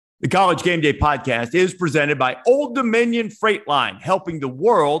The College Game Day podcast is presented by Old Dominion Freight Line, helping the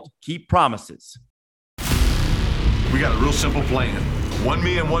world keep promises. We got a real simple plan. One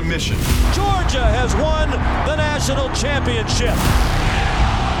me and one mission. Georgia has won the national championship.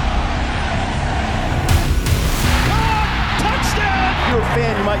 Touchdown! If you're a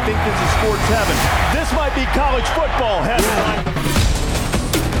fan, you might think this is sports heaven. This might be college football heaven.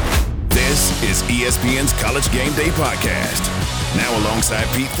 This is ESPN's College Game Day podcast. Now alongside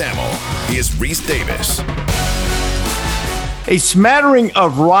Pete Thamel, here's Reese Davis. A smattering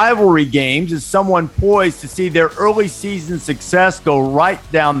of rivalry games is someone poised to see their early season success go right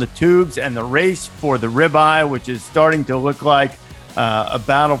down the tubes, and the race for the ribeye, which is starting to look like a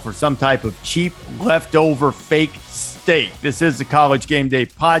battle for some type of cheap leftover fake steak. This is the College Game Day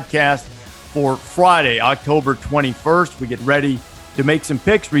podcast for Friday, October 21st. We get ready to make some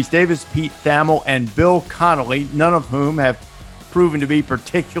picks. Reese Davis, Pete Thamel, and Bill Connolly, none of whom have proven to be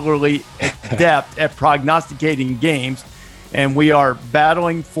particularly adept at prognosticating games. And we are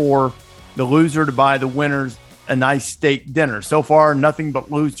battling for the loser to buy the winners a nice steak dinner. So far, nothing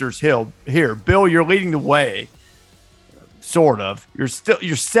but losers here. Bill, you're leading the way, sort of. You're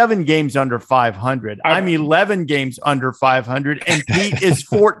 7 games under 500. I'm 11 games under 500, and Pete is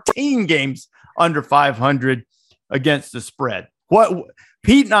 14 games under 500 against the spread.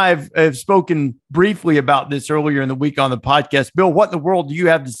 Pete and I have spoken briefly about this earlier in the week on the podcast. Bill, what in the world do you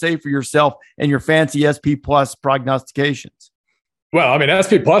have to say for yourself and your fancy SP Plus prognostications? Well, I mean,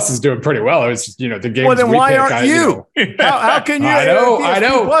 SP Plus is doing pretty well. It's just, the games. Well, then why aren't you? How can you? I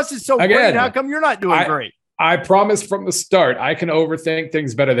know. SP Plus is so great. How come you're not doing great? I promised from the start, I can overthink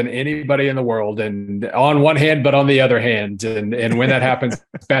things better than anybody in the world. And on one hand, but on the other hand, and when that happens,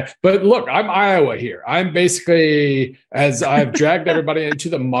 it's bad. But look, I'm Iowa here. I'm basically, as I've dragged everybody into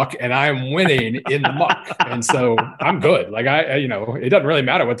the muck, and I'm winning in the muck. And so I'm good. Like it doesn't really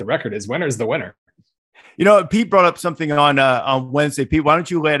matter what the record is. Winner's the winner. Pete brought up something on Wednesday. Pete, why don't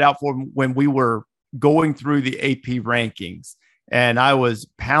you lay it out for him when we were going through the AP rankings? And I was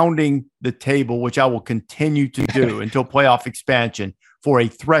pounding the table, which I will continue to do until playoff expansion, for a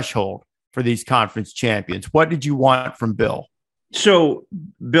threshold for these conference champions. What did you want from Bill? So,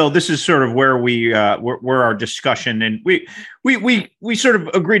 Bill, this is sort of where where our discussion, and we sort of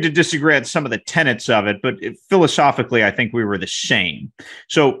agreed to disagree on some of the tenets of it, but philosophically, I think we were the same.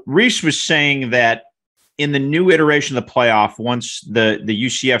 So, Reese was saying that in the new iteration of the playoff, once the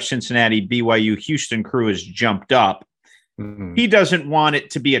UCF, Cincinnati, BYU, Houston crew has jumped up, he doesn't want it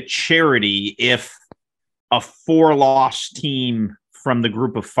to be a charity if a 4-loss team from the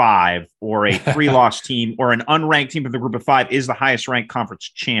group of 5 or a 3-loss team or an unranked team from the group of 5 is the highest ranked conference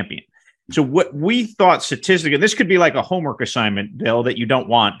champion. So what we thought statistically, this could be like a homework assignment, Bill, that you don't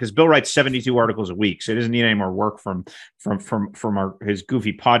want, because Bill writes 72 articles a week, so he doesn't need any more work from his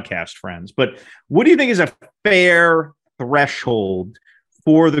goofy podcast friends. But what do you think is a fair threshold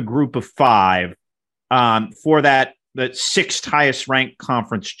for the group of 5 for the 6th highest ranked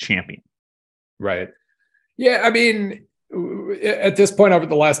conference champion? Right. Yeah. I mean, at this point over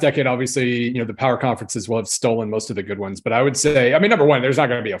the last decade, obviously, the power conferences will have stolen most of the good ones. But I would say, number one, there's not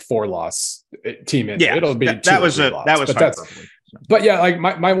going to be a 4-loss team in there. It'll be that was But yeah, like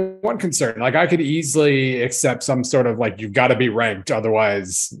my one concern, like I could easily accept some sort of like, you've got to be ranked,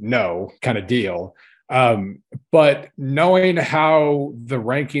 otherwise no kind of deal. But knowing how the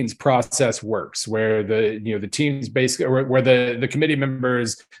rankings process works, where the teams basically, where the committee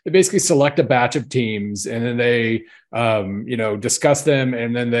members, they basically select a batch of teams and then they, discuss them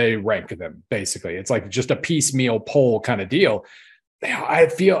and then they rank them. Basically, it's like just a piecemeal poll kind of deal. I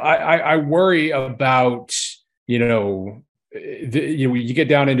feel I worry about, you get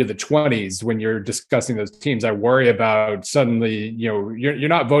down into the 20s when you're discussing those teams. I worry about suddenly, you're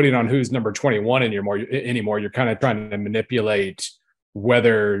not voting on who's number 21 anymore. You're kind of trying to manipulate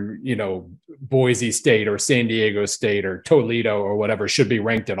whether, Boise State or San Diego State or Toledo or whatever should be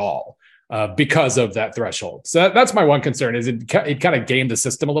ranked at all because of that threshold. So that's my one concern, is it kind of gamed the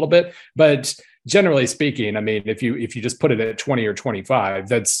system a little bit. But generally speaking, I mean, if you just put it at 20 or 25,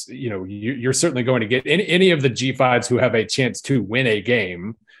 that's, you're certainly going to get any of the G5s who have a chance to win a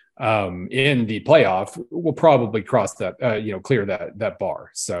game in the playoff will probably cross that, clear that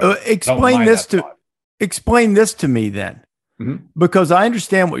bar. So explain this to me then, because I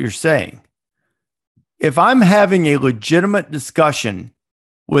understand what you're saying. If I'm having a legitimate discussion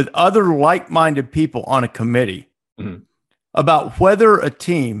with other like-minded people on a committee about whether a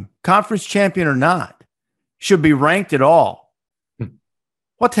team, conference champion or not, should be ranked at all,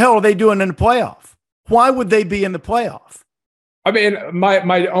 what the hell are they doing in the playoff? Why would they be in the playoff? I mean,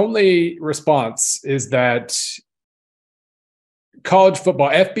 my only response is that college football,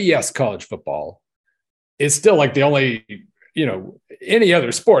 FBS college football is still like the only, any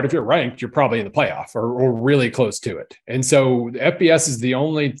other sport, if you're ranked, you're probably in the playoff or really close to it. And so FBS is the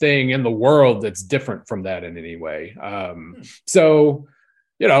only thing in the world that's different from that in any way. So,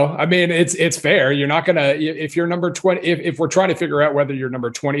 it's fair. You're not going to, if you're number 20, if we're trying to figure out whether you're number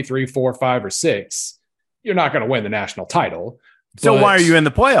 23, 4, 5, or 6, you're not going to win the national title. So why are you in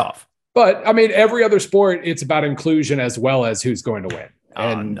the playoff? But every other sport, it's about inclusion as well as who's going to win.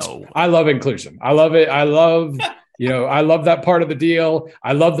 And no. I love inclusion. I love it. I love, I love that part of the deal.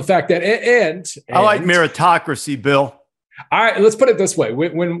 I love the fact that, and I like meritocracy, Bill. All right, let's put it this way.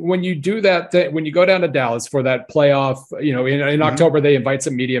 When you do that, when you go down to Dallas for that playoff, in October, they invite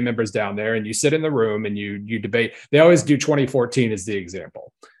some media members down there and you sit in the room and you debate. They always do 2014 as the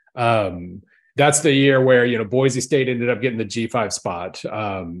example. That's the year where, Boise State ended up getting the G5 spot.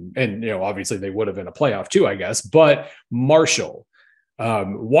 And, obviously they would have been a playoff too, I guess. But Marshall,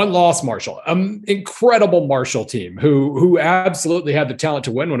 one loss Marshall, incredible Marshall team who absolutely had the talent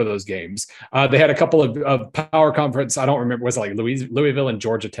to win one of those games. They had a couple of power conference. I don't remember, was it like Louisville and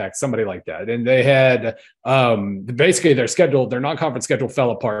Georgia Tech, somebody like that. And they had basically their non-conference schedule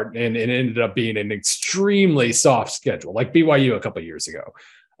fell apart and it ended up being an extremely soft schedule, like BYU a couple of years ago.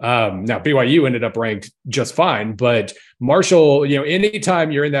 Now BYU ended up ranked just fine, but Marshall,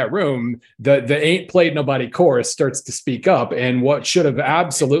 anytime you're in that room, the ain't played nobody chorus starts to speak up, and what should have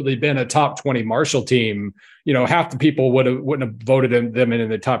absolutely been a top 20 Marshall team, half the people wouldn't have voted them in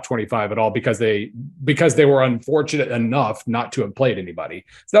the top 25 at all because they were unfortunate enough not to have played anybody.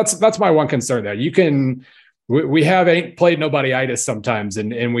 So that's my one concern there. We have ain't played nobody-itis sometimes,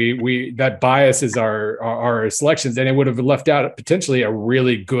 and we that biases our selections, and it would have left out potentially a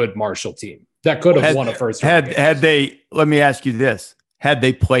really good Marshall team that could have won a first round. Had they? Let me ask you this: had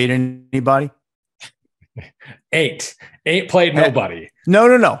they played anybody? Ain't played nobody.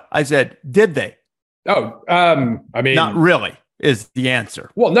 No. I said, did they? Oh, not really is the answer.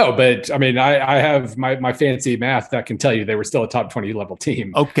 Well, no, but I have my fancy math that can tell you they were still a top 20 level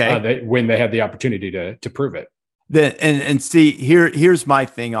team. Okay. When they had the opportunity to prove it. Then and see, here's my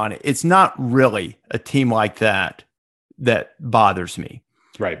thing on it. It's not really a team like that bothers me.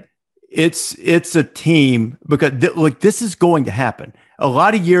 Right. It's a team because this is going to happen. A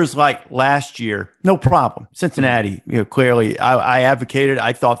lot of years like last year, no problem. Cincinnati, clearly I advocated.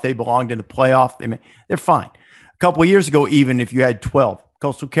 I thought they belonged in the playoff. They're fine. A couple of years ago, even if you had 12,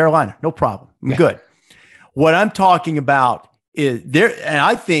 Coastal Carolina, no problem. I'm good. What I'm talking about is there, and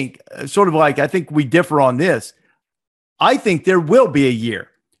I think I think we differ on this. I think there will be a year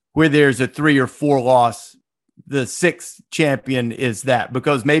where there's a 3 or 4 loss. The 6th champion is that,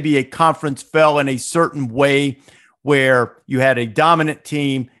 because maybe a conference fell in a certain way where you had a dominant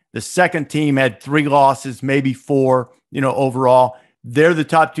team. The second team had 3 losses, maybe 4, overall. They're the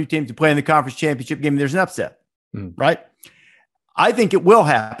top 2 teams to play in the conference championship game. There's an upset, right? I think it will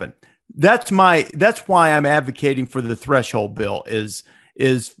happen. That's why I'm advocating for the threshold bill is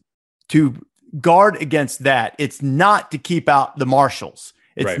to guard against that. It's not to keep out the Marshalls.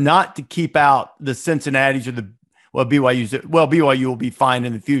 It's not to keep out the Cincinnatis or BYU will be fine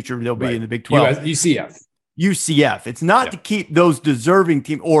in the future. They'll be in the Big 12. UCF. It's not to keep those deserving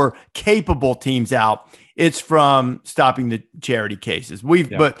teams or capable teams out. It's from stopping the charity cases.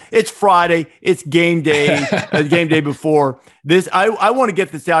 But it's Friday. It's game day. Game day before this. I want to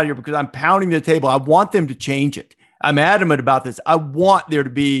get this out here because I'm pounding the table. I want them to change it. I'm adamant about this. I want there to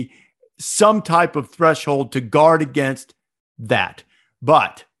be some type of threshold to guard against that.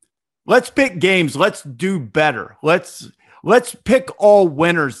 But let's pick games. Let's do better. Let's pick all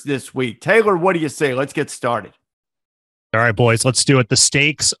winners this week. Taylor, what do you say? Let's get started. All right, boys, let's do it. The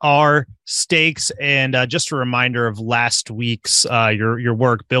stakes are stakes. And just a reminder of last week's your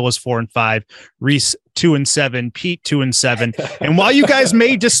work. Bill was 4-5, Reese 2-7, Pete 2-7. And while you guys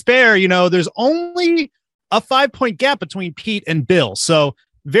may despair, there's only a 5-point gap between Pete and Bill. So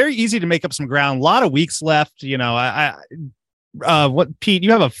very easy to make up some ground. A lot of weeks left. What, Pete,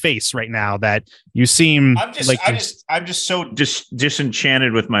 you have a face right now that you seem I'm just so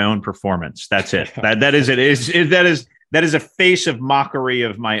disenchanted with my own performance. That's it. That is it. That is a face of mockery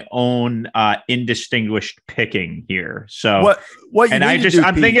of my own indistinguished picking here. So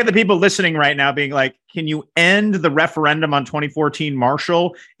I'm thinking of the people listening right now being like, can you end the referendum on 2014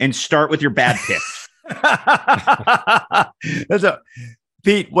 Marshall and start with your bad picks?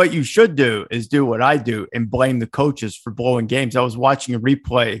 Pete, what you should do is do what I do and blame the coaches for blowing games. I was watching a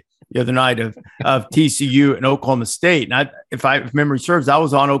replay the other night of TCU and Oklahoma State. And if memory serves, I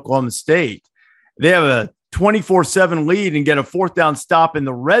was on Oklahoma State. They have a 24-7 lead and get a 4th down stop in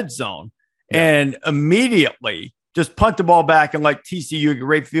the red zone. And immediately just punt the ball back and let TCU get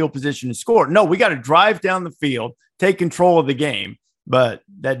great field position to score. No, we got to drive down the field, take control of the game. But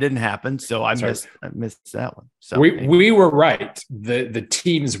that didn't happen, so I missed that one. So we were right. The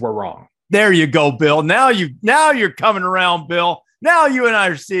teams were wrong. There you go, Bill. Now you're coming around, Bill. Now you and I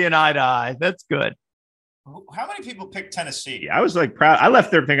are seeing eye to eye. That's good. How many people picked Tennessee? I was like proud. I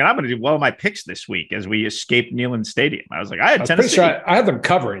left there thinking I'm going to do well in my picks this week as we escaped Neyland Stadium. I was like, I had Tennessee. Sure I had them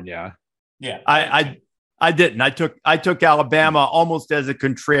covering. Yeah. I didn't. I took Alabama almost as a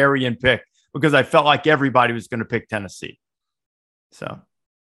contrarian pick because I felt like everybody was going to pick Tennessee. So,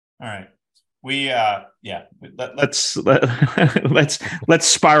 all right, let's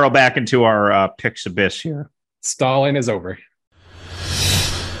spiral back into our picks abyss here. Stalling is over.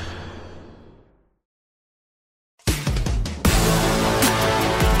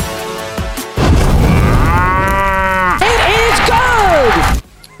 It is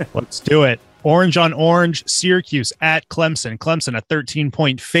good. Let's do it. Orange on orange, Syracuse at Clemson. Clemson a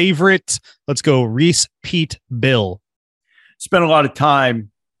 13-point favorite. Let's go Reese, Pete, Bill. Spent a lot of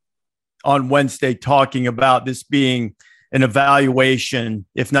time on Wednesday talking about this being an evaluation,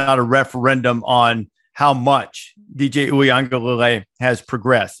 if not a referendum, on how much DJ Uiagalelei has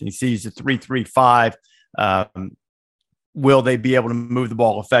progressed. He sees a 3.35. Will they be able to move the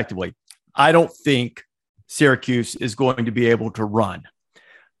ball effectively? I don't think Syracuse is going to be able to run.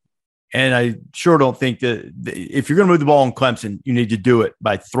 And I sure don't think that if you're going to move the ball in Clemson, you need to do it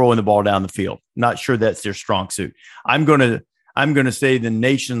by throwing the ball down the field. Not sure that's their strong suit. I'm going to say the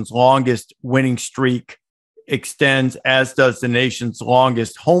nation's longest winning streak extends, as does the nation's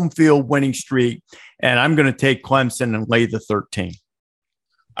longest home field winning streak. And I'm going to take Clemson and lay the 13.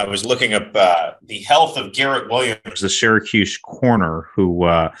 I was looking up the health of Garrett Williams, the Syracuse corner who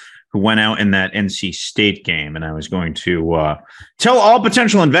went out in that NC State game, and I was going to tell all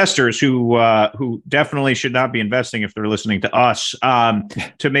potential investors who definitely should not be investing if they're listening to us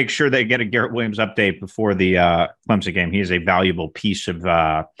to make sure they get a Garrett Williams update before the Clemson game. He is a valuable piece of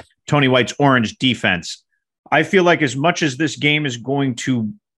Tony White's orange defense. I feel like as much as this game is going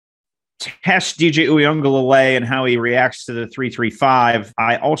to test DJ Uiagalelei and how he reacts to the 3.35,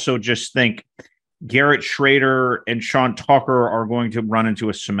 I also just think Garrett Schrader and Sean Tucker are going to run into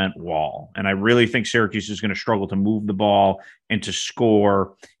a cement wall. And I really think Syracuse is going to struggle to move the ball and to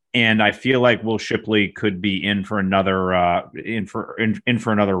score. And I feel like Will Shipley could be in for another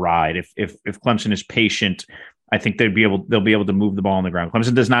another ride. If Clemson is patient, I think they'll be able to move the ball on the ground.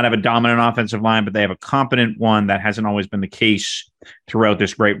 Clemson does not have a dominant offensive line, but they have a competent one. That hasn't always been the case throughout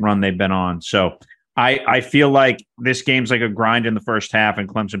this great run they've been on. So I feel like this game's like a grind in the first half, and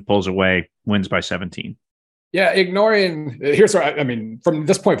Clemson pulls away, wins by 17. Yeah, here's what I mean. From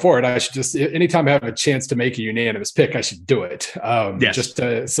this point forward, I should just, anytime I have a chance to make a unanimous pick, I should do it. Yes. Just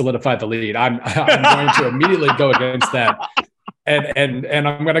to solidify the lead. I'm going to immediately go against that, and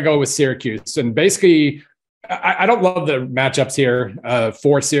I'm going to go with Syracuse. And basically, I don't love the matchups here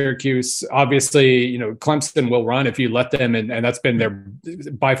for Syracuse. Obviously, Clemson will run if you let them, and that's been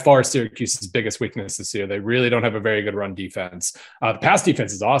by far Syracuse's biggest weakness this year. They really don't have a very good run defense. The pass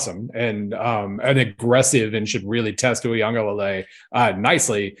defense is awesome and aggressive and should really test Uiagalelei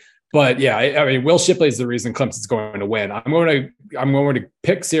nicely. But yeah, I mean, Will Shipley is the reason Clemson's going to win. I'm going to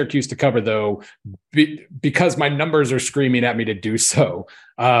pick Syracuse to cover, though, because my numbers are screaming at me to do so.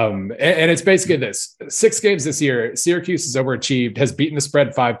 And it's basically this: 6 games this year, Syracuse has overachieved, has beaten the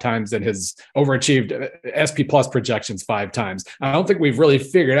spread 5 times, and has overachieved SP plus projections 5 times. I don't think we've really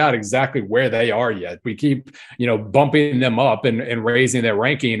figured out exactly where they are yet. We keep, bumping them up and raising their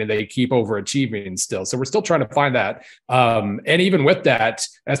ranking, and they keep overachieving still. So we're still trying to find that. And even with that,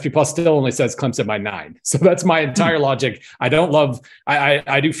 SP plus still only says Clemson by 9. So that's my entire logic. I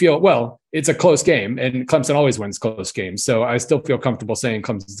do feel, well, it's a close game, and Clemson always wins close games. So I still feel comfortable saying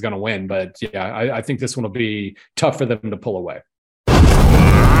Clemson's going to win. But yeah, I think this one will be tough for them to pull away. It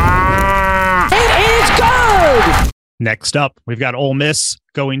is good. Next up, we've got Ole Miss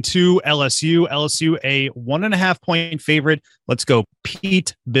going to LSU. LSU a 1.5-point favorite. Let's go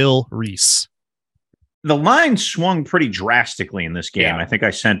Pete, Bill, Reese. The line swung pretty drastically in this game. Yeah. I think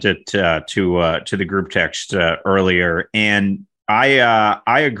I sent it to the group text earlier, and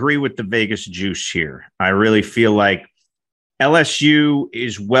I agree with the Vegas juice here. I really feel like LSU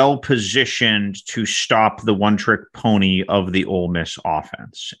is well positioned to stop the one-trick pony of the Ole Miss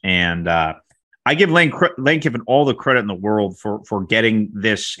offense, and I give Lane Kiffin all the credit in the world for getting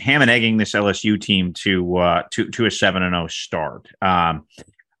this ham and egging this LSU team to a 7-0 start.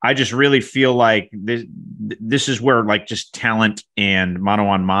 I just really feel like this is where like just talent and mano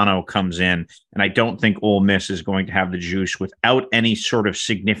on mano comes in. And I don't think Ole Miss is going to have the juice without any sort of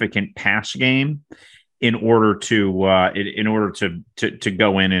significant pass game. in order to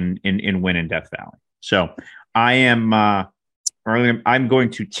go in and win in Death Valley. So I'm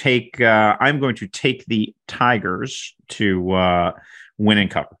going to take the Tigers to win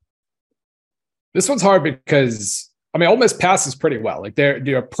and cover. This one's hard because Ole Miss passes pretty well. Like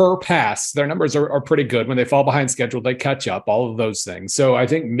they're per pass, their numbers are pretty good. When they fall behind schedule, they catch up, all of those things. So I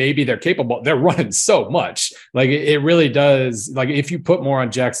think maybe they're capable. They're running so much. Like it really does. Like if you put more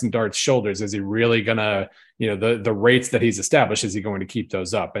on Jackson Dart's shoulders, is he really gonna, the rates that he's established, is he going to keep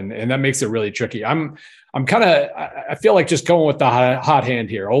those up? And that makes it really tricky. I feel like just going with the hot hand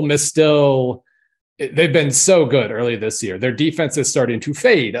here. Ole Miss still, they've been so good early this year. Their defense is starting to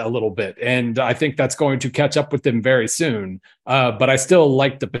fade a little bit, and I think that's going to catch up with them very soon. But I still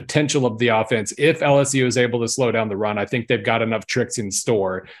like the potential of the offense. If LSU is able to slow down the run, I think they've got enough tricks in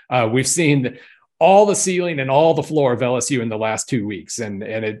store. We've seen all the ceiling and all the floor of LSU in the last 2 weeks, and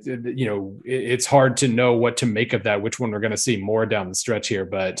it's hard to know what to make of that, which one we're going to see more down the stretch here.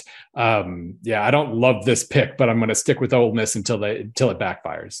 But I don't love this pick, but I'm going to stick with Ole Miss until it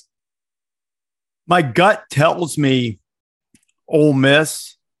backfires. My gut tells me Ole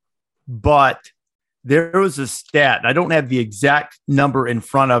Miss, but there was a stat. I don't have the exact number in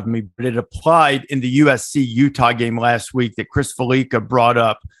front of me, but it applied in the USC-Utah game last week that Chris Felica brought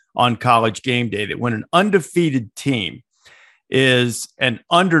up on College Game Day, that when an undefeated team is an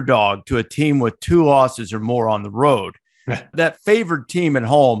underdog to a team with 2 losses or more on the road, that favored team at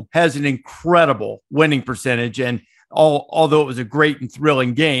home has an incredible winning percentage. And although it was a great and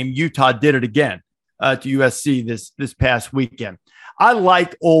thrilling game, Utah did it again to USC this past weekend. I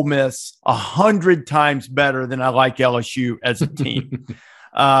like Ole Miss 100 times better than I like LSU as a team.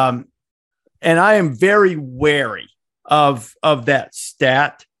 And I am very wary of that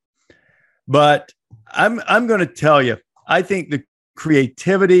stat, but I'm going to tell you, I think the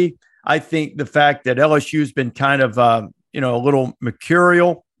creativity, I think the fact that LSU has been kind of, a little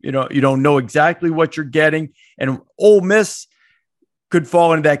mercurial, you don't know exactly what you're getting, and Ole Miss could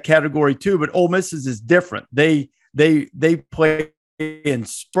fall into that category too, but Ole Miss is different. They play in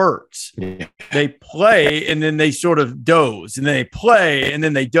spurts. Yeah. They play and then they sort of doze, and then they play and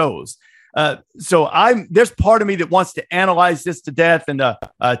then they doze. So there's part of me that wants to analyze this to death, and a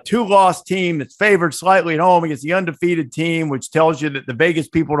 2-loss team that's favored slightly at home against the undefeated team, which tells you that the Vegas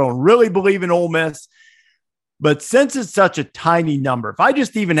people don't really believe in Ole Miss. But since it's such a tiny number, if I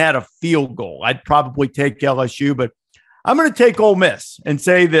just even had a field goal, I'd probably take LSU, but I'm going to take Ole Miss and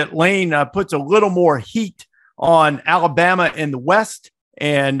say that Lane puts a little more heat on Alabama in the West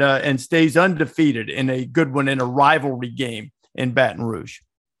and stays undefeated in a good one in a rivalry game in Baton Rouge.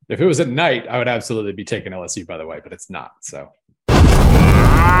 If it was at night, I would absolutely be taking LSU, by the way, but it's not. So it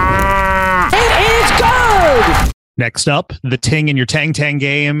is good. Next up, the Ting in your Tang Tang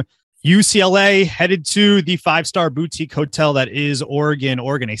game. UCLA headed to the 5-star boutique hotel that is Oregon.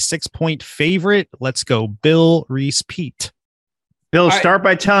 Oregon, a 6-point favorite. Let's go, Bill, Reese, Pete. Bill, start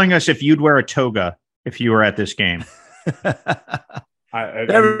by telling us if you'd wear a toga if you were at this game.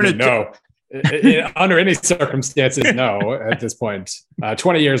 No. Under any circumstances, no. At this point,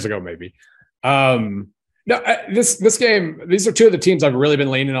 20 years ago, maybe. This game, these are two of the teams I've really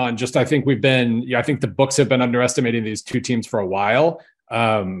been leaning on. I think I think the books have been underestimating these two teams for a while.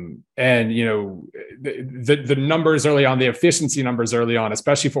 And the numbers early on, the efficiency numbers early on,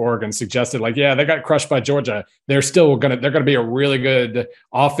 especially for Oregon, suggested they got crushed by Georgia. They're gonna be a really good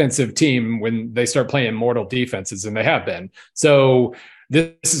offensive team when they start playing mortal defenses, and they have been. So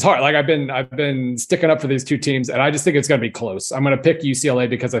this is hard. I've been sticking up for these two teams, and I just think it's going to be close. I'm going to pick UCLA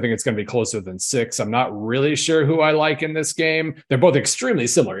because I think it's going to be closer than 6. I'm not really sure who I like in this game. They're both extremely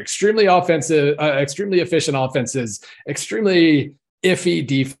similar, extremely offensive, extremely efficient offenses, extremely iffy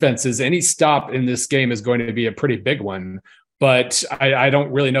defenses. Any stop in this game is going to be a pretty big one, but I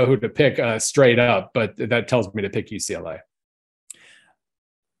don't really know who to pick straight up, but that tells me to pick UCLA.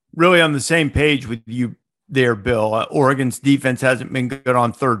 Really on the same page with you there, Bill. Oregon's defense hasn't been good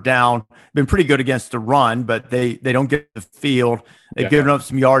on third down, been pretty good against the run, but they don't get the field. They've given up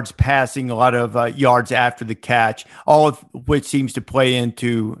some yards passing, a lot of yards after the catch, all of which seems to play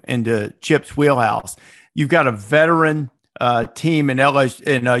into Chip's wheelhouse. You've got a veteran team in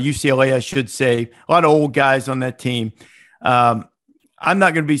UCLA, I should say, a lot of old guys on that team. I'm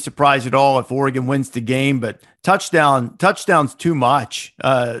not going to be surprised at all if Oregon wins the game, but touchdowns too much,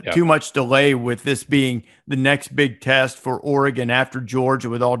 too much delay with this being the next big test for Oregon after Georgia,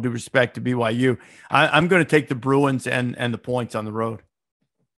 with all due respect to BYU. I'm going to take the Bruins and the points on the road.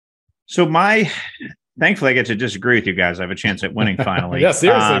 So thankfully I get to disagree with you guys. I have a chance at winning finally. Yeah,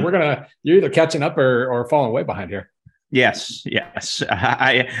 seriously, you're either catching up or falling way behind here. Yes.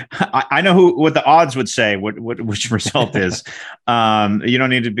 I know what the odds would say, which result is. You don't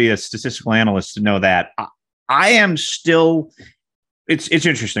need to be a statistical analyst to know that. I am still. It's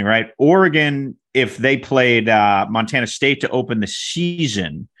interesting, right? Oregon, if they played Montana State to open the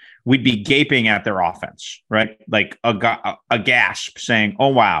season, we'd be gaping at their offense, right? Like a gasp, saying, "Oh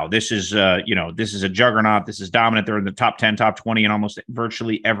wow, this is this is a juggernaut. This is dominant. They're in the top 10, top 20 in almost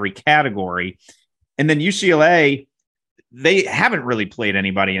virtually every category." And then UCLA, they haven't really played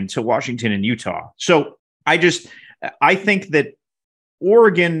anybody until Washington and Utah. So I think that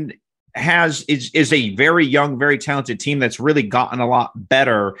Oregon is a very young, very talented team that's really gotten a lot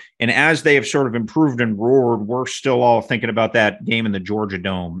better. And as they have sort of improved and roared, we're still all thinking about that game in the Georgia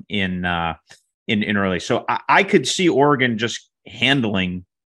Dome in early. So I could see Oregon just handling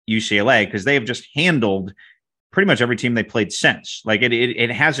UCLA because they have just handled pretty much every team they played since. Like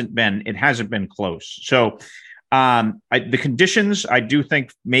it hasn't been close. So the conditions I do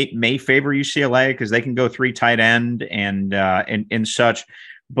think may favor UCLA because they can go 3 tight end and such.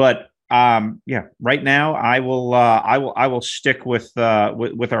 But right now I will stick with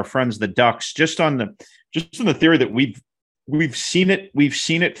our friends the Ducks just on the theory that we've seen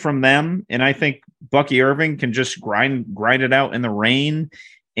it from them, and I think Bucky Irving can just grind it out in the rain.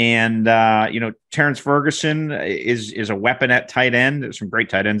 And Terrence Ferguson is a weapon at tight end. There's some great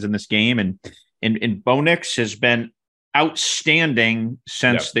tight ends in this game, and Bo Nix has been outstanding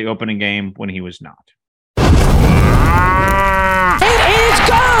since the opening game when he was not. It is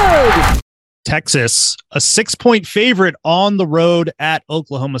good! Texas, a 6-point favorite on the road at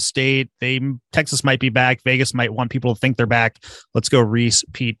Oklahoma State. Texas might be back. Vegas might want people to think they're back. Let's go Reese,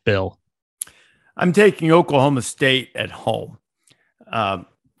 Pete, Bill. I'm taking Oklahoma State at home.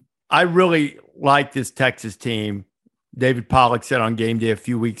 I really like this Texas team. David Pollack said on game day a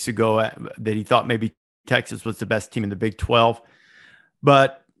few weeks ago that he thought maybe Texas was the best team in the Big 12.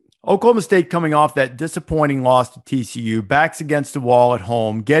 But Oklahoma State coming off that disappointing loss to TCU, backs against the wall at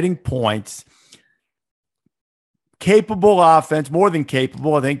home, getting points, capable offense, more than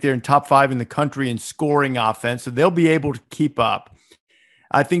capable. I think they're in top 5 in the country in scoring offense, so they'll be able to keep up.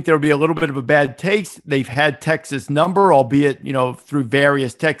 I think there'll be a little bit of a bad taste. They've had Texas number, albeit, through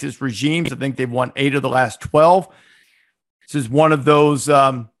various Texas regimes. I think they've won 8 of the last 12. This is one of those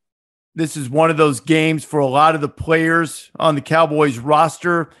games for a lot of the players on the Cowboys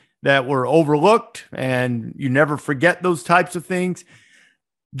roster that were overlooked, and you never forget those types of things.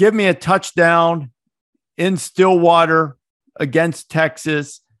 Give me a touchdown in Stillwater against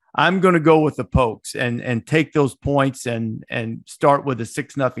Texas. I'm going to go with the Pokes and take those points and start with a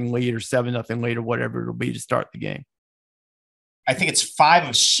 6-0 lead or 7-0 lead or whatever it'll be to start the game. I think it's 5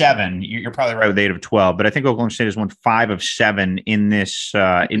 of 7. You're probably right with 8 of 12, but I think Oklahoma State has won 5 of 7 in this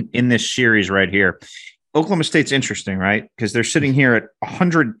in this series right here. Oklahoma State's interesting, right? Because they're sitting here at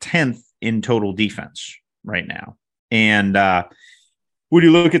 110th in total defense right now, and when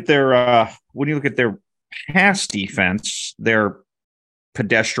you look at their pass defense, their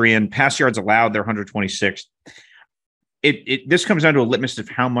pedestrian pass yards allowed, they're 126th. This comes down to a litmus of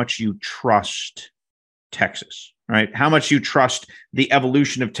how much you trust Texas, right? How much you trust the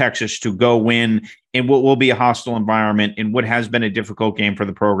evolution of Texas to go win in what will be a hostile environment, in what has been a difficult game for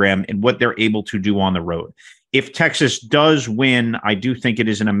the program, and what they're able to do on the road. If Texas does win, I do think it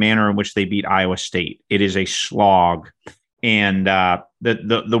is in a manner in which they beat Iowa State. It is a slog. And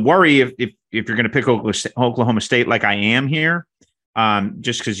the worry, if you're going to pick Oklahoma State like I am here,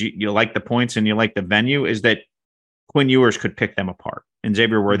 just because you like the points and you like the venue, is that Quinn Ewers could pick them apart and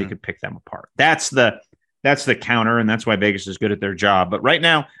Xavier Worthy could pick them apart. That's the counter, and that's why Vegas is good at their job. But right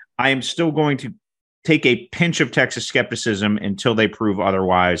now, I am still going to take a pinch of Texas skepticism until they prove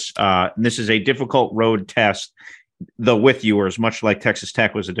otherwise. This is a difficult road test, though, with Ewers, much like Texas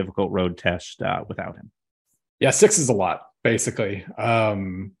Tech was a difficult road test without him. Yeah, 6 is a lot, basically.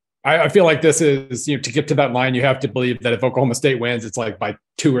 I feel like this is, to get to that line, you have to believe that if Oklahoma State wins, it's like by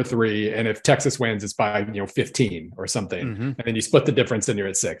 2 or 3. And if Texas wins, it's by, 15 or something. Mm-hmm. And then you split the difference and you're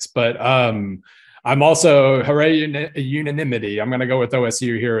at 6. But I'm also unanimity. I'm going to go with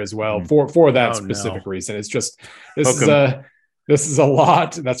OSU here as well for that specific reason. It's just, this is a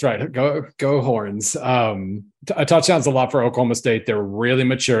lot. That's right. Go Horns. A touchdown's a lot for Oklahoma State. They're really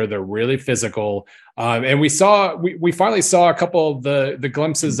mature. They're really physical. And we finally saw a couple of the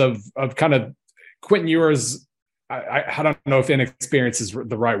glimpses of kind of Quentin Ewers. I don't know if inexperience is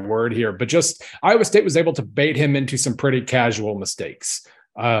the right word here, but just Iowa State was able to bait him into some pretty casual mistakes.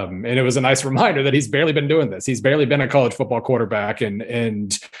 And it was a nice reminder that he's barely been doing this. He's barely been a college football quarterback.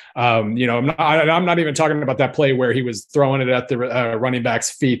 And I'm not even talking about that play where he was throwing it at the running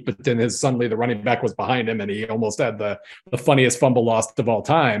back's feet, but then suddenly the running back was behind him and he almost had the funniest fumble loss of all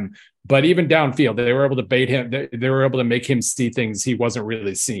time. But even downfield, they were able to bait him. They were able to make him see things he wasn't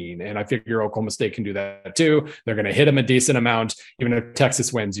really seeing. And I figure Oklahoma State can do that too. They're going to hit him a decent amount. Even if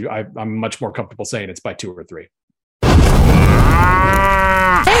Texas wins, I'm much more comfortable saying it's by 2 or 3.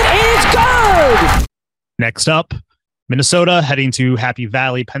 It is good. Next up, Minnesota heading to Happy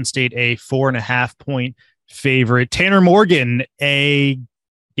Valley. Penn State, a 4.5 point favorite. Tanner Morgan, a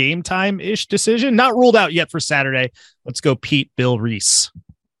game time-ish decision. Not ruled out yet for Saturday. Let's go Pete, Bill, Reese.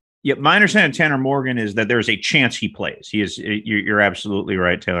 Yeah, my understanding of Tanner Morgan is that there's a chance he plays. He is. You're absolutely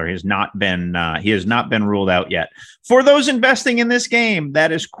right, Taylor. He has not been ruled out yet. For those investing in this game,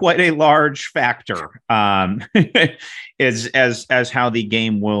 that is quite a large factor. As how the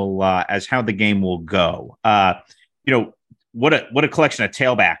game will go. What a collection of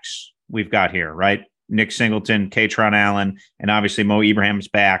tailbacks we've got here, right? Nick Singleton, Katron Allen, and obviously Mo Ibrahim's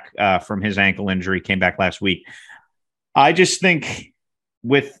back from his ankle injury, came back last week. I just think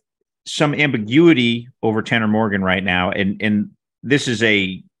with some ambiguity over Tanner Morgan right now, and this is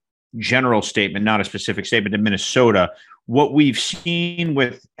a general statement, not a specific statement, to Minnesota. What we've seen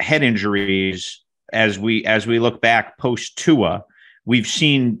with head injuries as we look back post Tua, we've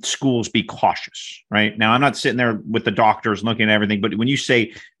seen schools be cautious, right? Now, I'm not sitting there with the doctors looking at everything, but when you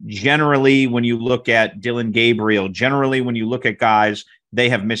say generally, when you look at Dylan Gabriel, generally, when you look at guys, they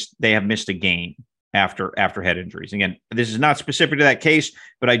have missed a game after head injuries. Again, this is not specific to that case,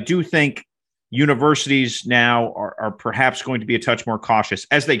 but I do think universities now are perhaps going to be a touch more cautious,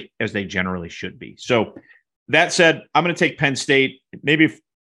 as they generally should be. So that said, I'm going to take Penn State. Maybe if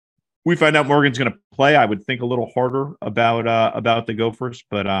we find out Morgan's going to play, I would think a little harder about the Gophers,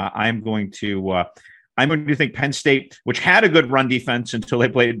 but I'm going to think Penn State, which had a good run defense until they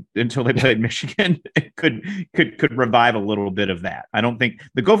played Michigan, could revive a little bit of that. I don't think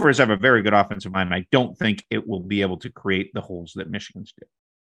the Gophers have a very good offensive line, and I don't think it will be able to create the holes that Michigan's did.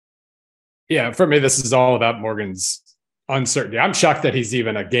 Yeah, for me, this is all about Morgan's uncertainty. I'm shocked that he's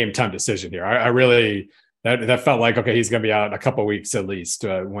even a game time decision here. I really that felt like, okay, he's going to be out in a couple of weeks at least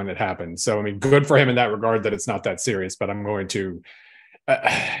when it happened. So, I mean, good for him in that regard that it's not that serious, but I'm going to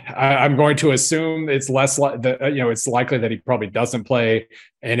assume it's it's likely that he probably doesn't play.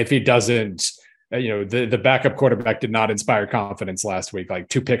 And if he doesn't, the backup quarterback did not inspire confidence last week, like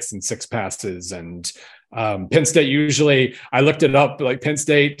 2 picks and 6 passes. And Penn State usually, I looked it up, like Penn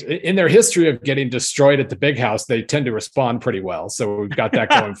State in their history of getting destroyed at the big house, they tend to respond pretty well. So we've got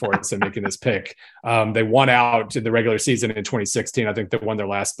that going for us in making this pick. They won out in the regular season in 2016. I think they won their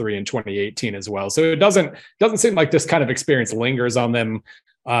last 3 in 2018 as well. So it doesn't seem like this kind of experience lingers on them.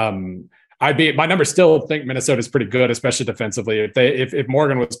 My numbers still think Minnesota's pretty good, especially defensively. If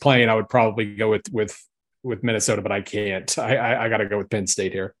Morgan was playing, I would probably go with Minnesota, but I can't. I got to go with Penn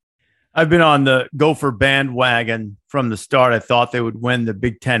State here. I've been on the Gopher bandwagon from the start. I thought they would win the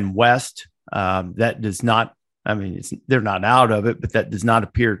Big Ten West. That does not, they're not out of it, but that does not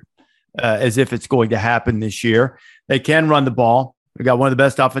appear as if it's going to happen this year. They can run the ball. They got one of the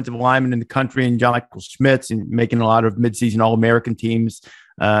best offensive linemen in the country in John Michael Schmitz, and making a lot of midseason All-American teams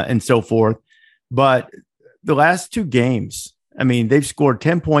and so forth. But the last 2 games, they've scored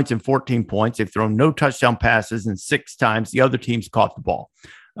 10 points and 14 points. They've thrown no touchdown passes, and 6 times the other teams caught the ball.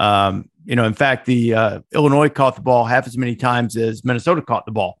 In fact, the Illinois caught the ball half as many times as Minnesota caught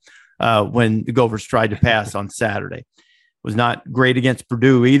the ball when the Gophers tried to pass on Saturday. It was not great against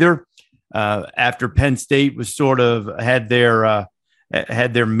Purdue either. After Penn State was sort of had their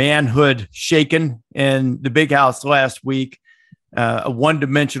manhood shaken in the big house last week, a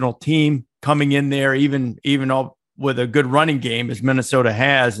one-dimensional team coming in there, even with a good running game as Minnesota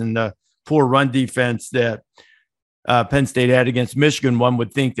has, and the poor run defense that Penn State had against Michigan, one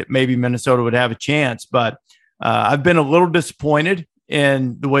would think that maybe Minnesota would have a chance. But I've been a little disappointed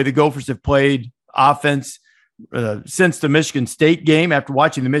in the way the Gophers have played offense since the Michigan State game. After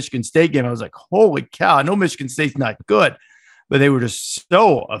watching the Michigan State game, I was like, holy cow, I know Michigan State's not good, but they were just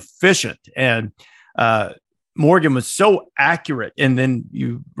so efficient. And Morgan was so accurate. And then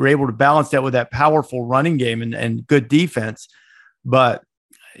you were able to balance that with that powerful running game and good defense. But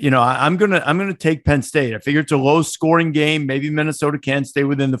I'm gonna take Penn State. I figure it's a low scoring game. Maybe Minnesota can stay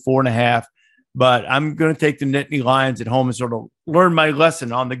within the 4.5, but I'm gonna take the Nittany Lions at home and sort of learn my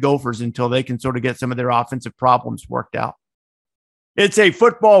lesson on the Gophers until they can sort of get some of their offensive problems worked out. It's a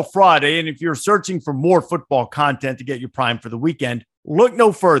Football Friday, and if you're searching for more football content to get you primed for the weekend, look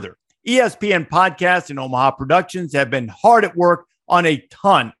no further. ESPN Podcasts and Omaha Productions have been hard at work on a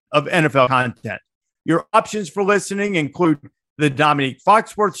ton of NFL content. Your options for listening include The Dominique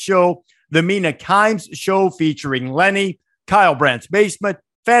Foxworth Show, The Mina Kimes Show featuring Lenny, Kyle Brandt's Basement,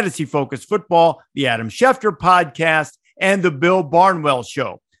 Fantasy Focus Football, The Adam Schefter Podcast, and The Bill Barnwell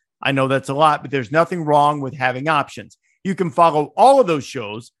Show. I know that's a lot, but there's nothing wrong with having options. You can follow all of those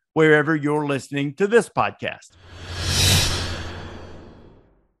shows wherever you're listening to this podcast.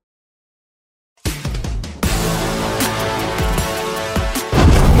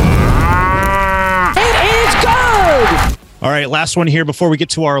 All right, last one here before we get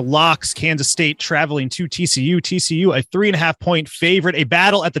to our locks. Kansas State traveling to TCU. TCU, a 3.5-point favorite, a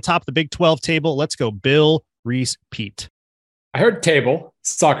battle at the top of the Big 12 table. Let's go, Bill, Reese, Pete. I heard table,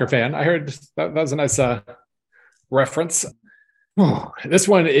 soccer fan. I heard that was a nice reference. This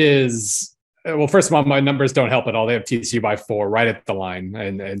one is, well, first of all, my numbers don't help at all. They have TCU by 4 right at the line.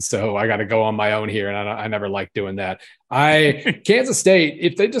 And so I got to go on my own here. And I never like doing that. Kansas State,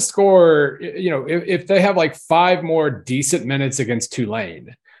 if they just score, if they have like 5 more decent minutes against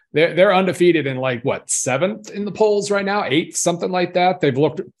Tulane, they're undefeated in like 7th in the polls right now, 8th, something like that. They've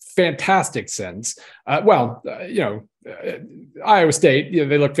looked fantastic since. Iowa State,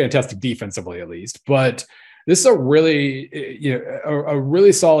 they look fantastic defensively at least, but this is a really, a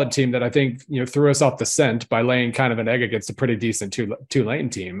really solid team that I think, threw us off the scent by laying kind of an egg against a pretty decent Tulane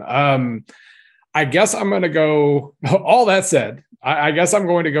team. I guess I'm going to go, all that said, I guess I'm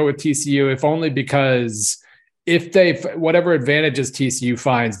going to go with TCU, if only because if whatever advantages TCU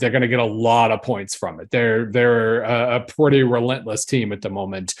finds, they're going to get a lot of points from it. They're a pretty relentless team at the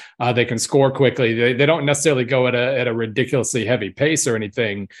moment. They can score quickly. They don't necessarily go at a ridiculously heavy pace or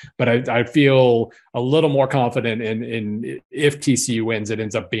anything, but I feel a little more confident in if TCU wins, it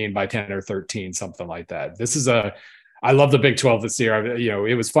ends up being by 10 or 13, something like that. I love the Big 12 this year.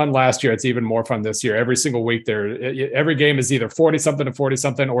 It was fun last year. It's even more fun this year. Every single week every game is either 40-something to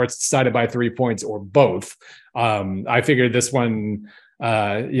 40-something, or it's decided by 3 points, or both. I figured this one,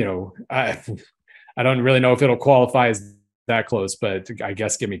 I don't really know if it'll qualify as that close, but I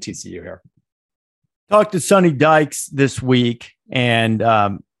guess give me TCU here. Talked to Sonny Dykes this week, and,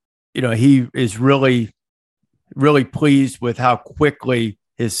 he is really, really pleased with how quickly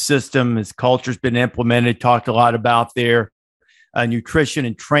his system, his culture's been implemented. Talked a lot about their nutrition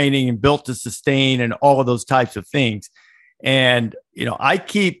and training, and built to sustain, and all of those types of things. And I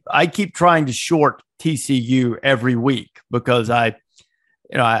keep trying to short TCU every week because I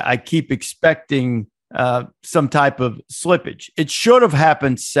keep expecting some type of slippage. It should have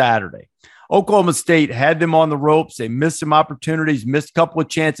happened Saturday. Oklahoma State had them on the ropes. They missed some opportunities, missed a couple of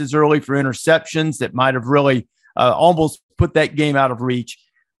chances early for interceptions that might have really almost put that game out of reach.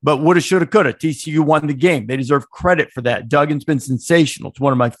 But woulda, shoulda, coulda. TCU won the game. They deserve credit for that. Duggan's been sensational. It's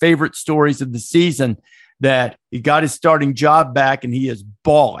one of my favorite stories of the season that he got his starting job back and he is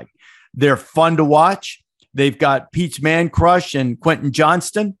balling. They're fun to watch. They've got Pete's man crush and Quentin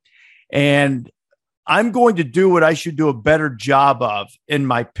Johnston. And I'm going to do what I should do a better job of in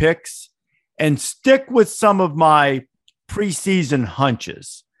my picks and stick with some of my preseason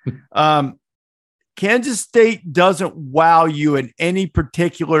hunches. Kansas State doesn't wow you in any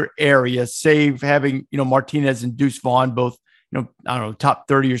particular area, save having, Martinez and Deuce Vaughn, both, top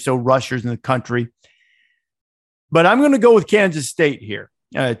 30 or so rushers in the country. But I'm going to go with Kansas State here.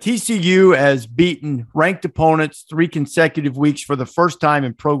 TCU has beaten ranked opponents 3 consecutive weeks for the first time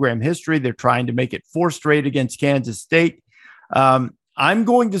in program history. They're trying to make it 4 straight against Kansas State. I'm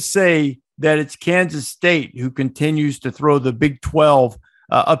going to say that it's Kansas State who continues to throw the Big 12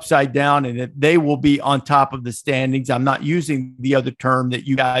 upside down, and that they will be on top of the standings. I'm not using the other term that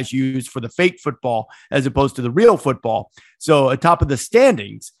you guys use for the fake football as opposed to the real football. So atop of the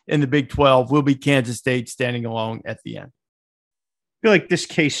standings in the Big 12 will be Kansas State standing alone at the end. I feel like this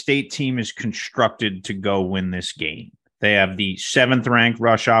K-State team is constructed to go win this game. They have the 7th ranked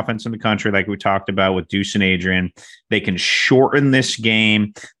rush offense in the country, like we talked about with Deuce and Adrian. They can shorten this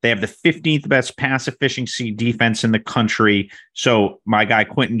game. They have the 15th best pass efficiency defense in the country. So my guy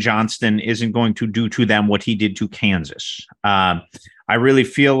Quentin Johnston isn't going to do to them what he did to Kansas. I really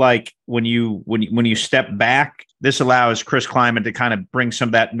feel like when you step back, this allows Chris Kleiman to kind of bring some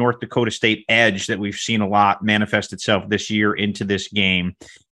of that North Dakota State edge that we've seen a lot manifest itself this year into this game.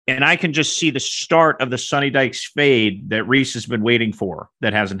 And I can just see the start of the Sonny Dykes fade that Reese has been waiting for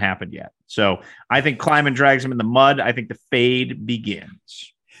that hasn't happened yet. So I think Kleiman drags him in the mud. I think the fade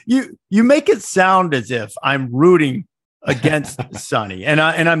begins. You make it sound as if I'm rooting against Sonny, and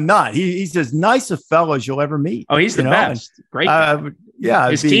I'm not. He's as nice a fellow as you'll ever meet. Oh, he's the best. Great.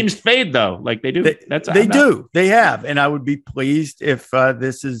 His teams fade though, like they do. They have, and I would be pleased if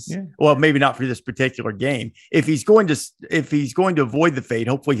this is well, maybe not for this particular game. If he's going to avoid the fade,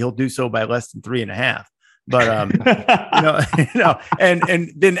 hopefully he'll do so by less than 3.5, But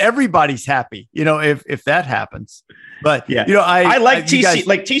and then everybody's happy, if that happens. But I like TCU.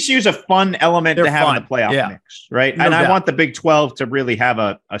 Like TCU is a fun element to have in the playoff mix, right? No and doubt. I want the Big 12 to really have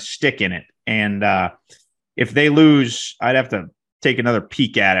a stick in it. And if they lose, I'd have to take another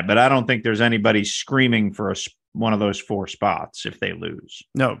peek at it. But I don't think there's anybody screaming for one of those 4 spots if they lose.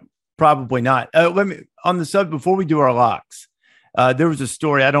 No, probably not. Let me on the sub before we do our locks. There was a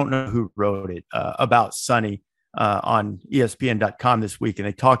story, I don't know who wrote it, about Sonny on ESPN.com this week, and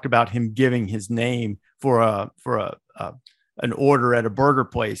they talked about him giving his name for an order at a burger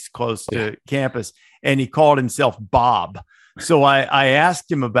place close to campus, and he called himself Bob. So I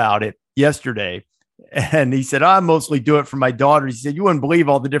asked him about it yesterday, and he said, I mostly do it for my daughters. He said, you wouldn't believe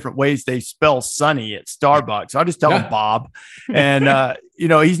all the different ways they spell Sonny at Starbucks. I'll just tell him Bob. And,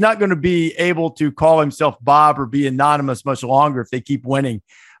 he's not going to be able to call himself Bob or be anonymous much longer if they keep winning.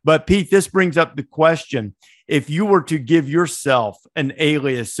 But Pete, this brings up the question. If you were to give yourself an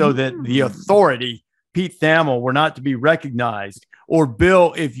alias so that the authority, Pete Thamel, were not to be recognized, or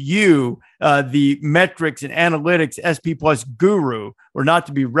Bill, if you, the metrics and analytics SP Plus guru, were not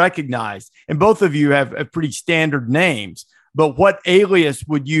to be recognized, and both of you have pretty standard names, but what alias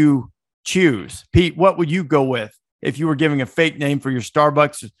would you choose? Pete, what would you go with if you were giving a fake name for your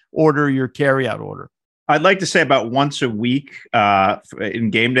Starbucks order, your carryout order? I'd like to say about once a week in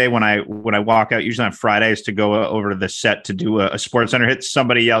game day when I walk out, usually on Fridays, to go over to the set to do a Sports Center hit,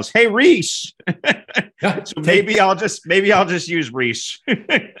 somebody yells, "Hey, Reese!" So maybe I'll just use Reese.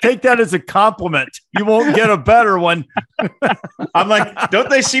 Take that as a compliment. You won't get a better one. I'm like, don't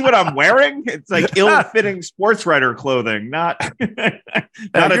they see what I'm wearing? It's like ill-fitting sports writer clothing, not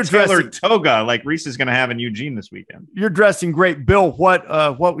a tailored toga like Reese is going to have in Eugene this weekend. You're dressing great, Bill. What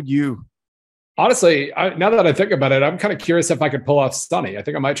would you? Honestly, now that I think about it, I'm kind of curious if I could pull off Sonny. I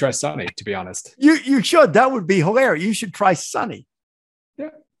think I might try Sonny, to be honest. You should. That would be hilarious. You should try Sonny. Yeah.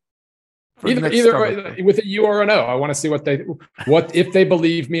 Either with a U or an O. I want to see what if they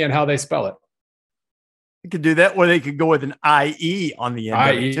believe me and how they spell it. You could do that, or they could go with an IE on the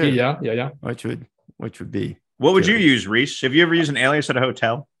end. IE, too. Yeah. Which would be. What would you use, Reese? Have you ever used an alias at a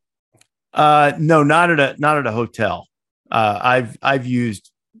hotel? No, not at a hotel. I've used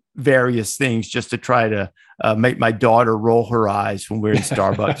various things just to try to make my daughter roll her eyes when we're in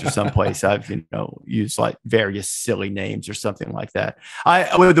Starbucks or someplace. I've used like various silly names or something like that.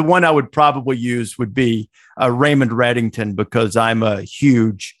 The one I would probably use would be Raymond Reddington, because I'm a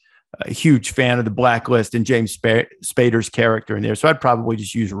huge fan of The Blacklist and James Spader's character in there. So I'd probably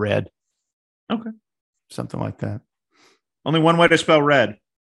just use Red. Okay, something like that. Only one way to spell Red.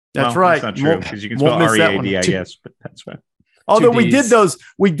 That's right. That's not true, because you can spell READ, I guess, but that's right. Although we did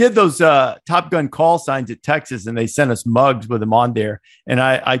those Top Gun call signs at Texas, and they sent us mugs with them on there, and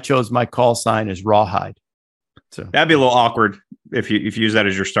I chose my call sign as Rawhide. So that'd be a little awkward if you use that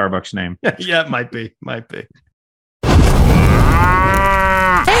as your Starbucks name. Yeah, it might be. It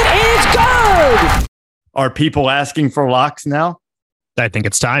is good. Are people asking for locks now? I think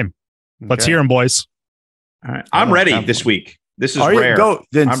it's time. Let's hear them, boys. All right, I'm ready this week. This is rare. Go,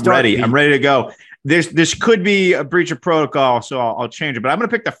 then I'm ready. Pete. I'm ready to go. This could be a breach of protocol, so I'll change it. But I'm going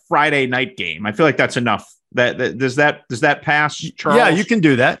to pick the Friday night game. I feel like that's enough. Does that pass, Charles? Yeah, you can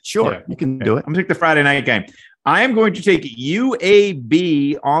do that. Sure, you can do it. I'm going to pick the Friday night game. I am going to take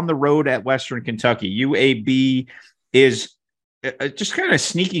UAB on the road at Western Kentucky. UAB is just kind of a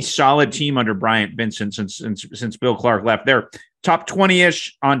sneaky, solid team under Bryant Vincent since Bill Clark left. They're top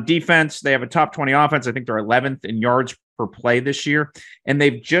 20-ish on defense. They have a top 20 offense. I think they're 11th in yards per play this year. And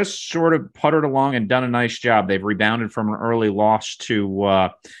they've just sort of puttered along and done a nice job. They've rebounded from an early loss to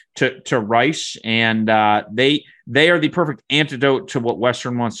Rice. And they are the perfect antidote to what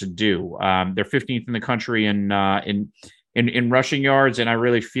Western wants to do. They're 15th in the country in rushing yards. And I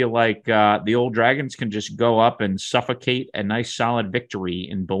really feel like the old Dragons can just go up and suffocate a nice solid victory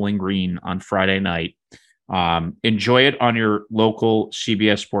in Bowling Green on Friday night. Enjoy it on your local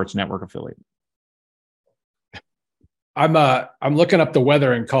CBS Sports Network affiliate. I'm looking up the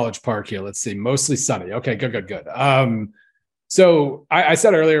weather in College Park here. Let's see. Mostly sunny. Okay, good. So I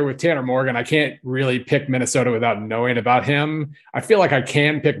said earlier with Tanner Morgan, I can't really pick Minnesota without knowing about him. I feel like I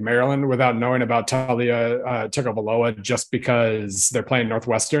can pick Maryland without knowing about Talia Tagovailoa, just because they're playing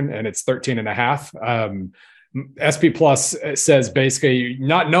Northwestern and it's 13.5. SP Plus says basically,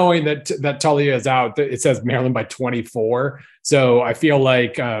 not knowing that Talia is out, it says Maryland by 24. So I feel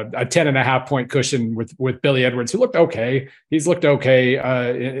like a 10.5 point cushion with Billy Edwards, who looked okay. He's looked okay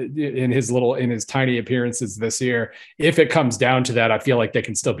in his tiny appearances this year. If it comes down to that, I feel like they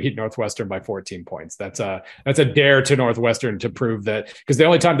can still beat Northwestern by 14 points. That's a dare to Northwestern to prove that, because the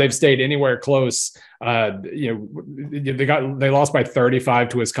only time they've stayed anywhere close, they lost by 35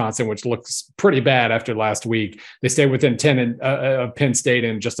 to Wisconsin, which looks pretty bad after last week. They stayed within 10 of Penn State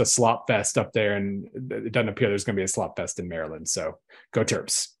in just a slop fest up there, and it doesn't appear there's going to be a slop fest in Maryland. So go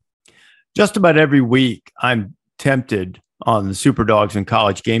Terps. Just about every week, I'm tempted on the Superdogs and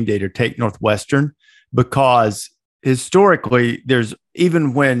College Game Day to take Northwestern, because historically, there's,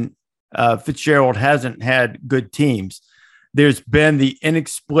 even when Fitzgerald hasn't had good teams, there's been the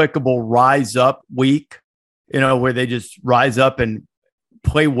inexplicable rise up week, where they just rise up and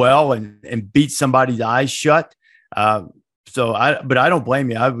play well and beat somebody's eyes shut. But I don't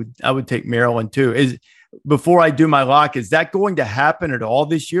blame you. I would take Maryland too. Before I do my lock, is that going to happen at all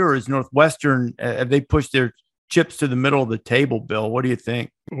this year? Or is Northwestern, have they pushed their chips to the middle of the table, Bill? What do you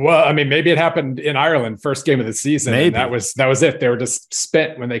think? Well, I mean, maybe it happened in Ireland, first game of the season. Maybe. And that was it. They were just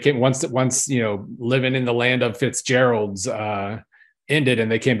spent when they came, once living in the land of Fitzgerald's ended and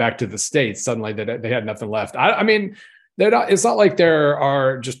they came back to the States, suddenly they had nothing left. I mean, it's not like there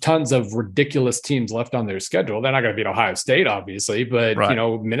are just tons of ridiculous teams left on their schedule. They're not going to beat Ohio State, obviously, but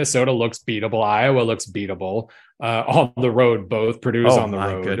right. Minnesota looks beatable. Iowa looks beatable on the road. Both Purdue's on the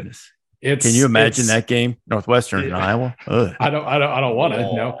road. Goodness. Can you imagine that game, Northwestern and Iowa? Ugh. I don't want to.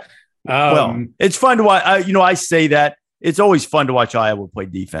 No. Well, it's fun to watch. I say that it's always fun to watch Iowa play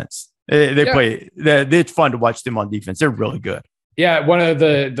defense. It's fun to watch them on defense. They're really good. Yeah, one of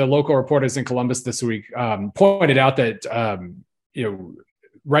the local reporters in Columbus this week pointed out that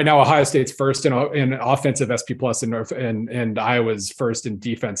right now Ohio State's first in offensive SP plus and Iowa's first in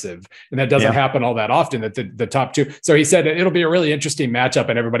defensive, and that doesn't happen all that often. That the top two. So he said it'll be a really interesting matchup,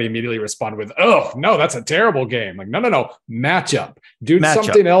 and everybody immediately responded with, "Oh no, that's a terrible game." Like no matchup.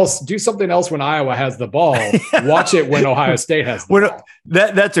 Something else. Do something else when Iowa has the ball. Watch it when Ohio State has the ball.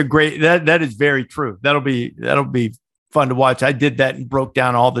 That's a great. That is very true. That'll be fun to watch. I did that and broke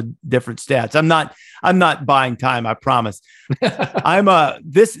down all the different stats. I'm not buying time, I promise.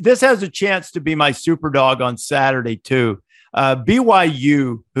 This has a chance to be my super dog on Saturday too.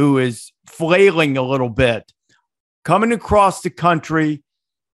 BYU, who is flailing a little bit, coming across the country,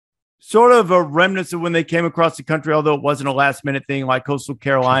 sort of a remnants of when they came across the country, although it wasn't a last minute thing like Coastal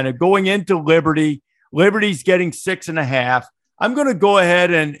Carolina, going into Liberty. Liberty's getting 6.5. I'm going to go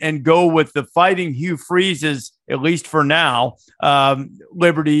ahead and go with the Fighting Hugh Freezes, at least for now.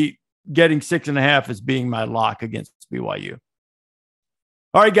 Liberty getting 6.5 as being my lock against BYU.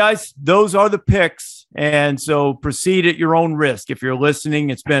 All right, guys, those are the picks. And so proceed at your own risk. If you're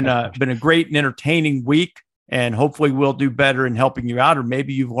listening, it's been a great and entertaining week, and hopefully we'll do better in helping you out. Or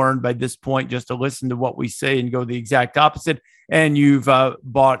maybe you've learned by this point just to listen to what we say and go the exact opposite. And you've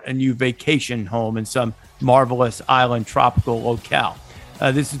bought a new vacation home in some marvelous island tropical locale.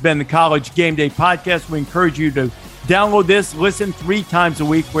 This has been the College Game Day Podcast. We encourage you to download this, listen 3 times a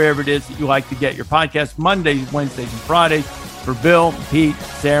week, wherever it is that you like to get your podcast, Mondays, Wednesdays, and Fridays. For Bill, Pete,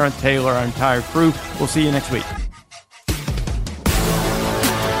 Sarah, Taylor, our entire crew, we'll see you next week.